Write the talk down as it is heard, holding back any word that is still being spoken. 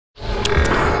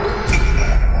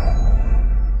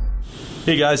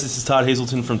Hey guys, this is Todd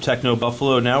Hazelton from Techno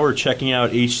Buffalo. Now we're checking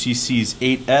out HTC's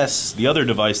 8S, the other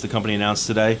device the company announced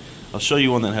today. I'll show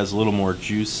you one that has a little more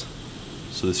juice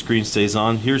so the screen stays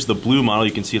on. Here's the blue model.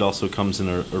 You can see it also comes in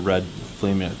a red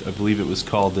flame. I believe it was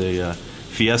called a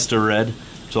Fiesta Red.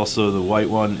 There's also the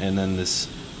white one and then this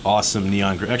awesome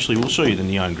neon green. Actually, we'll show you the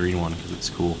neon green one because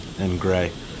it's cool, and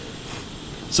gray.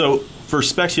 So for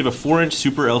specs, you have a 4-inch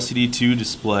Super LCD2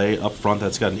 display up front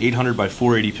that's got an 800 by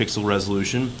 480 pixel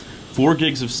resolution, 4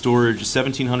 gigs of storage,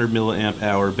 1700 milliamp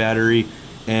hour battery,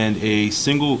 and a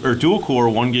dual-core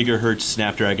 1 gigahertz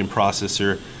Snapdragon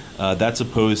processor. That's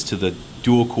opposed to the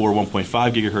dual-core 1.5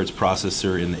 gigahertz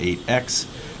processor in the 8X.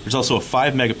 There's also a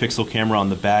 5 megapixel camera on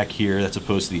the back here. That's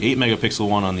opposed to the 8 megapixel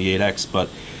one on the 8X, but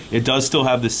it does still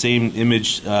have the same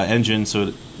image engine, so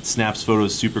it snaps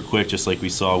photos super quick, just like we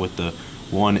saw with the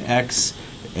 1X.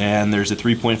 And there's a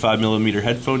 3.5 millimeter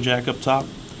headphone jack up top.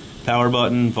 Power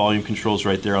button, volume controls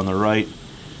right there on the right.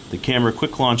 The camera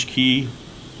quick launch key,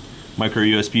 micro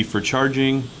USB for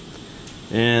charging,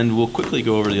 and we'll quickly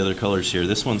go over the other colors here.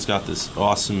 This one's got this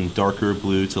awesome darker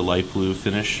blue to light blue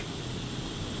finish.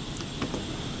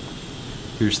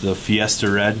 Here's the Fiesta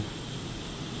Red.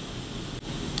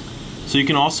 So you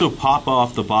can also pop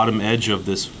off the bottom edge of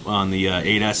this on the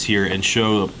 8S here and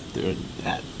show,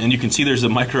 and you can see there's a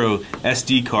micro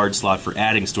SD card slot for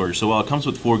adding storage. So while it comes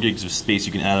with 4 gigs of space,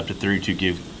 you can add up to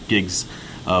 32 gigs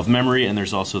of memory, and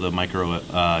there's also the micro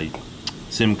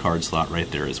SIM card slot right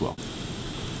there as well.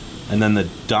 And then the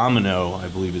Domino, I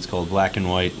believe it's called, black and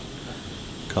white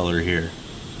color here.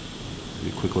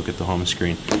 A quick look at the home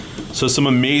screen. So some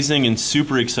amazing and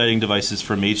super exciting devices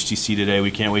from HTC today.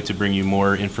 We can't wait to bring you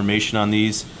more information on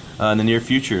these in the near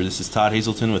future. This is Todd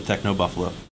Hazelton with Techno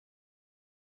Buffalo.